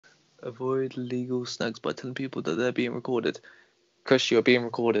Avoid legal snags by telling people that they're being recorded. Chris, you're being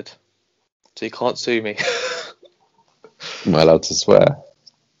recorded, so you can't sue me. Am I allowed to swear?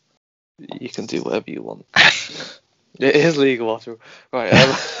 You can do whatever you want. It is legal after all. Right.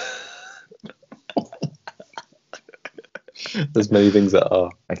 There's many things that are.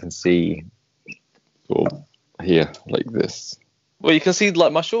 I can see, well, here like this. Well, you can see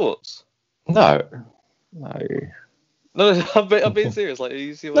like my shorts. No. No, I'm being serious. Like,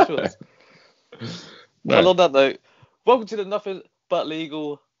 you see my shorts. No. Well, on that note, welcome to the Nothing But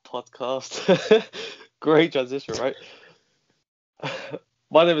Legal podcast. Great transition, right?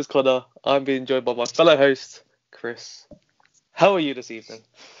 My name is Connor. I'm being joined by my fellow host, Chris. How are you this evening?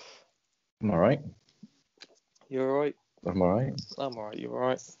 I'm alright. You're alright? I'm alright. I'm alright. You're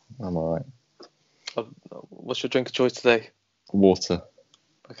alright? I'm alright. What's your drink of choice today? Water.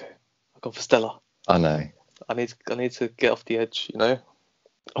 Okay, I've gone for Stella. I know. I need to get off the edge, you know?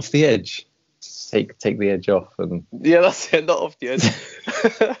 Off the edge. Take the edge off and... Yeah, that's it, not off the edge.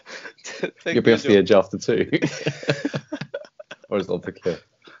 You'll be off the edge after two. Or is it off the cliff?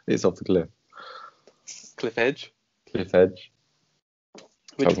 It's off the cliff. Cliff edge. Cliff edge.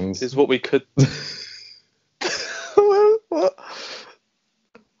 Which Cousins. is what we could... What?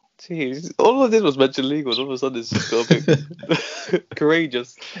 Jeez, all I did was mention legal, and all of a sudden it's just got a bit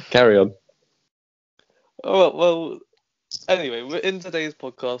courageous. Carry on. Oh, well, anyway, in today's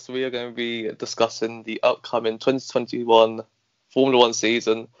podcast, we are going to be discussing the upcoming 2021 Formula One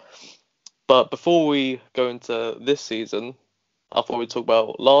season. But before we go into this season, I thought we'd talk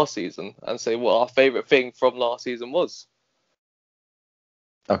about last season and say what our favourite thing from last season was.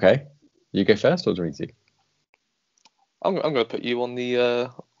 Okay. You go first, or do you need to? I'm going to put you on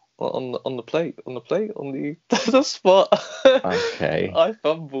the the spot. Okay. I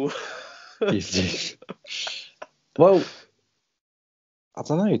fumble. Well, I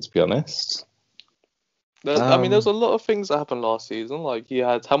don't know, to be honest. I mean, there's a lot of things that happened last season. Like, you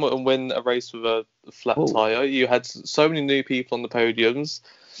had Hamilton win a race with a flat tyre. You had so many new people on the podiums.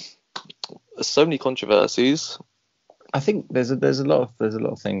 So many controversies. I think there's a lot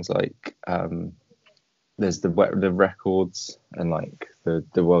of things like there's the records and like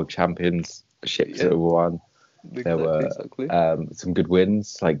the world championships that were won. There were some good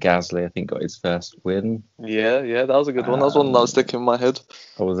wins, like Gasly, I think, got his first win. Yeah, that was a good one. That was one that was sticking in my head.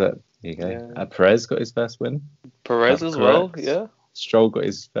 What was it? There you go. Yeah. Perez got his first win. Perez as well, yeah. Stroll got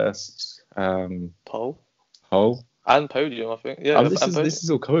his first pole. And podium, I think. Yeah, this is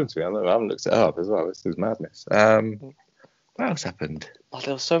all coming to me. I haven't looked it up as well. This is madness. What else happened? Oh,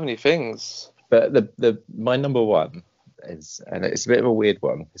 there were so many things. But my number one is, and it's a bit of a weird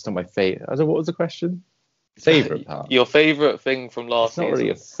one. It's not my favorite. I don't know, what was the question? Favorite part. Your favorite thing from last season? It's not really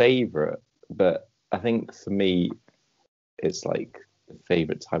a favorite, but I think for me, it's like the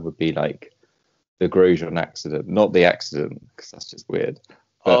favorite time would be like the Grosjean accident, not the accident because that's just weird.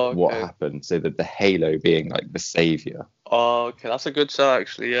 But what happened? So that the halo being like the savior. Oh, okay, that's a good shout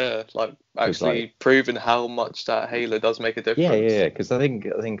actually. Yeah, like actually proving how much that halo does make a difference. Yeah. Because I think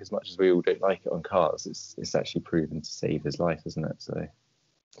as much as we all don't like it on cars, it's actually proven to save his life, isn't it? So.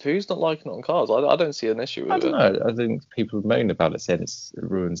 Who's not liking it on cars? I don't see an issue with it. I don't know. I think people moan about it, saying it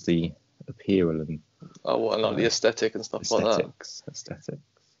ruins the appeal and the aesthetic and stuff like that. Aesthetics.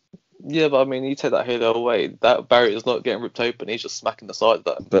 Yeah, but I mean, you take that halo away, that barrier's not getting ripped open. He's just smacking the side of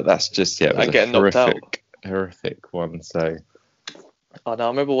that. But that's just it was and getting knocked out. Horrific one. So. I know. I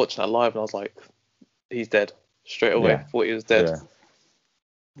remember watching that live, and I was like, "He's dead." Straight away, thought he was dead.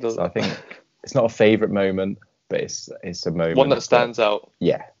 Yeah. So I think it's not a favourite moment. But it's a moment. One that stands out.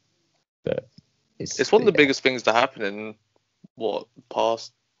 Yeah. But it's one of the biggest things to happen in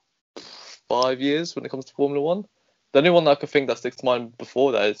past 5 years when it comes to Formula One. The only one that I could think that sticks to mind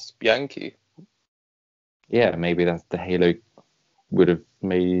before that is Bianchi. Yeah, maybe that's the halo would have.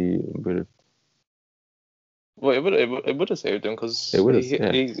 Well, it would have saved him because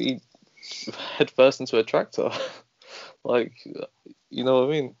he head first into a tractor. Like, you know what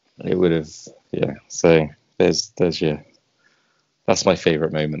I mean? It would have. Yeah. So. There's that's my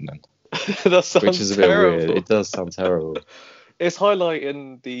favourite moment then. That sounds which is a terrible. bit weird. It does sound terrible. It's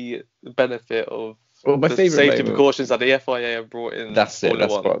highlighting the benefit of my the favourite safety precautions that the FIA have brought in. That's it.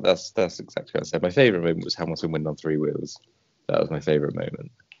 That's exactly what I said. My favourite moment was Hamilton winning on three wheels. That was my favourite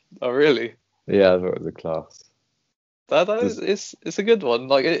moment. Oh really? Yeah, I thought it was a class. It's a good one.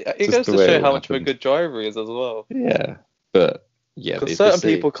 Like it goes to show how much of a good driver he is as well. Yeah, but yeah, because certain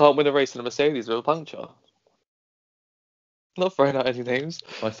people can't win a race in a Mercedes with a puncture. Not throwing out any names.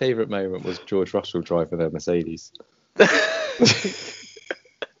 My favourite moment was George Russell driving their Mercedes.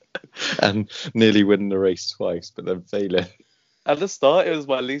 And nearly winning the race twice, but then failing. at the start it was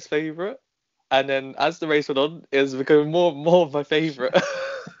my least favourite, and then as the race went on, it was becoming more of my favourite.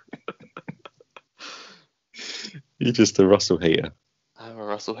 You're just a Russell hater. I'm a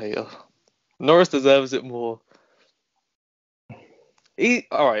Russell hater. Norris deserves it more.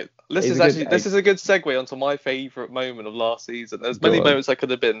 All right, this is a good segue onto my favourite moment of last season. There's many moments I could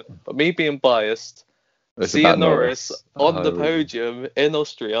have been, but me being biased, seeing Norris on the podium in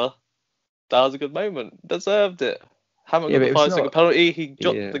Austria, that was a good moment. Deserved it. Hamilton got the 5-second penalty. He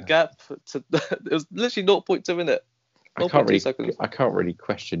dropped the gap to. It was literally 0.2 minute. I can't really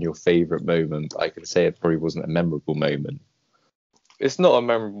question your favourite moment. But I can say it probably wasn't a memorable moment. It's not a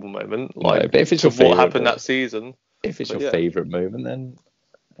memorable moment. Like, but if it's your what happened that season. If it's your favourite moment, then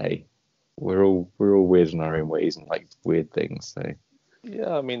hey, we're all weird in our own ways and like weird things. So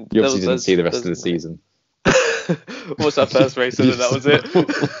yeah, I mean, you obviously didn't see the rest of the season. What's that first race and that was it?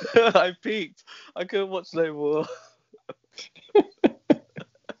 I peaked. I couldn't watch no more.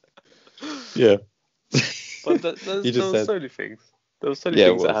 Yeah. But there were so many things. There were so many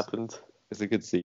things that happened. It's a good season.